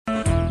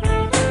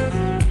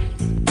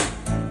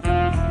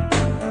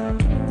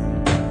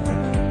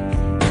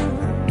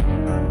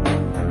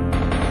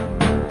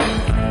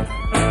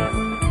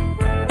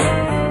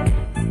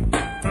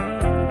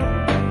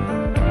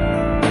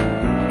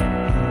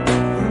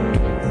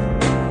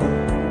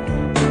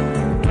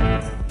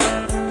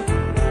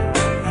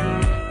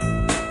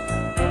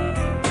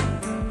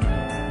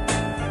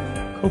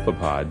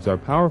copepods are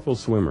powerful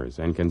swimmers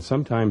and can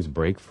sometimes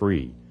break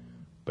free,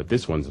 but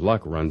this one's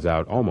luck runs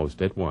out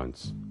almost at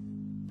once.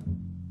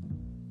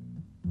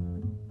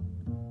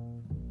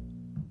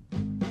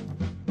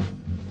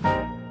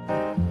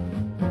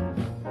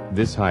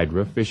 This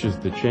hydra fishes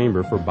the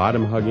chamber for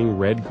bottom-hugging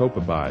red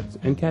copepods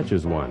and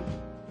catches one,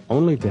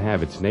 only to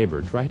have its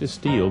neighbor try to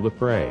steal the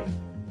prey.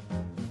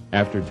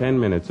 After 10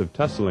 minutes of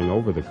tussling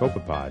over the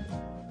copepod,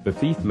 the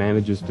thief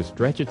manages to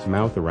stretch its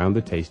mouth around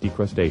the tasty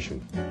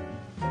crustacean.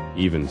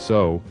 Even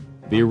so,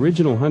 the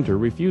original hunter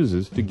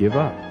refuses to give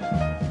up.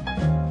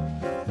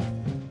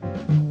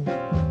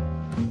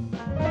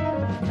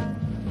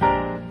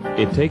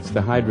 It takes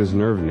the hydra's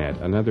nerve net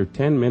another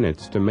 10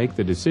 minutes to make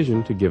the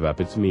decision to give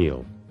up its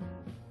meal.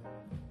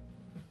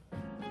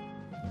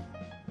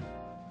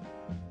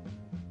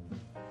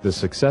 The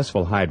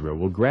successful hydra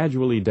will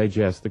gradually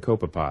digest the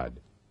copepod.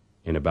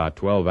 In about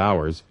 12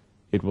 hours,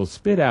 it will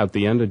spit out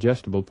the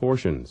undigestible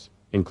portions,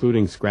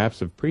 including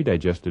scraps of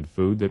predigested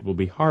food that will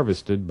be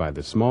harvested by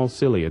the small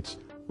ciliates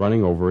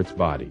running over its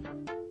body.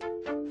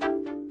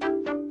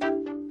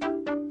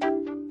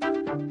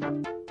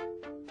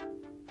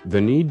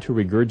 The need to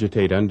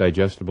regurgitate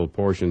undigestible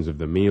portions of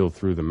the meal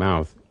through the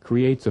mouth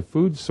creates a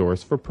food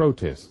source for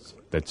protists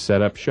that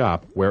set up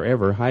shop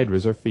wherever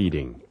hydras are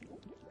feeding.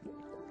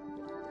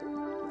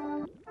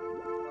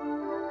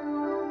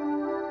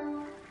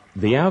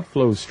 The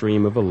outflow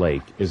stream of a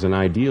lake is an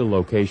ideal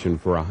location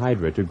for a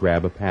hydra to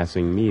grab a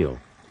passing meal.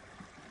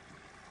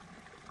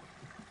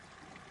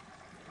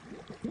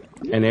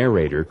 An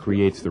aerator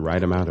creates the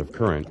right amount of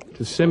current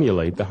to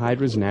simulate the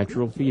hydra's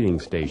natural feeding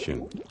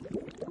station.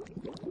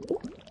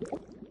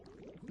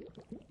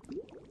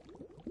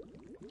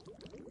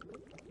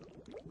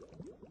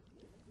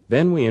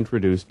 Then we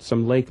introduced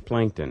some lake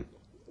plankton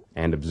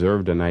and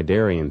observed a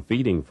cnidarian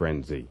feeding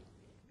frenzy.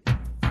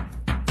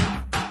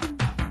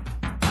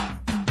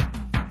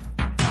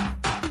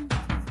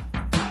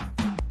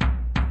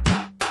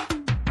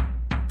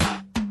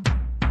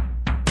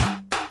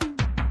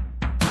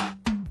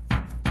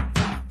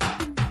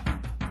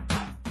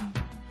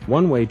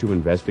 One way to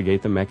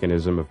investigate the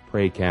mechanism of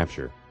prey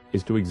capture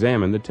is to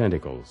examine the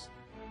tentacles.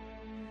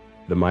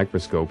 The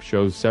microscope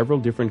shows several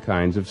different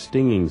kinds of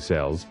stinging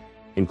cells,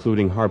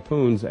 including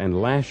harpoons and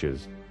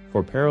lashes,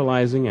 for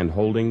paralyzing and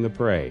holding the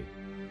prey.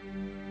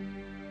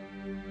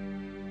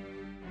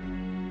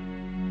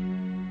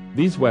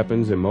 These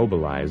weapons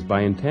immobilize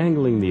by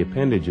entangling the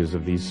appendages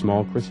of these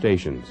small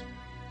crustaceans.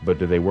 But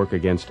do they work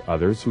against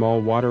other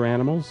small water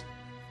animals?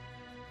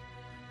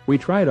 We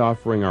tried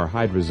offering our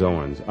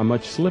hydrozoans a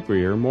much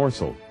slipperier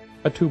morsel,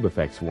 a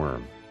tubifex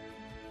worm.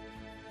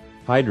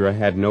 Hydra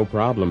had no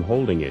problem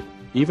holding it,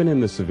 even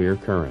in the severe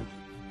current.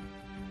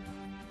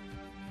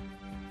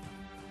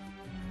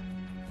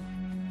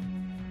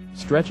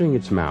 Stretching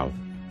its mouth,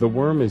 the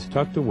worm is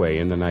tucked away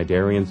in the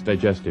cnidarian's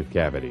digestive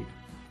cavity.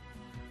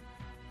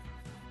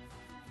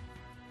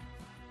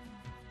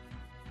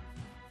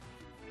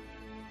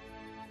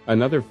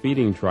 Another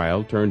feeding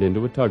trial turned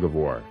into a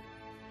tug-of-war.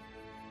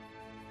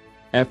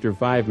 After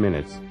 5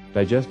 minutes,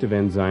 digestive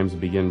enzymes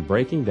begin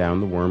breaking down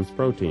the worm's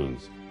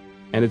proteins,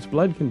 and its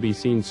blood can be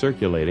seen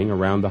circulating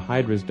around the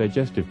hydra's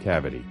digestive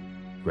cavity,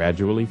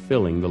 gradually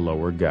filling the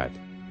lower gut.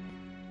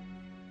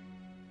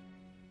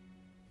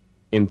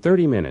 In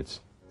 30 minutes,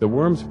 the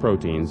worm's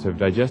proteins have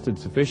digested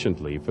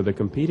sufficiently for the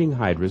competing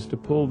hydras to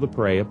pull the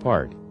prey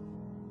apart.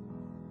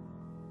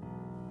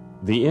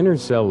 The inner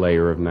cell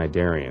layer of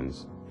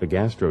cnidarians, the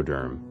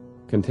gastroderm,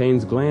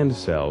 contains gland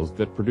cells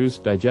that produce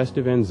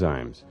digestive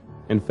enzymes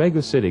and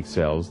phagocytic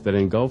cells that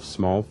engulf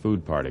small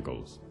food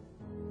particles.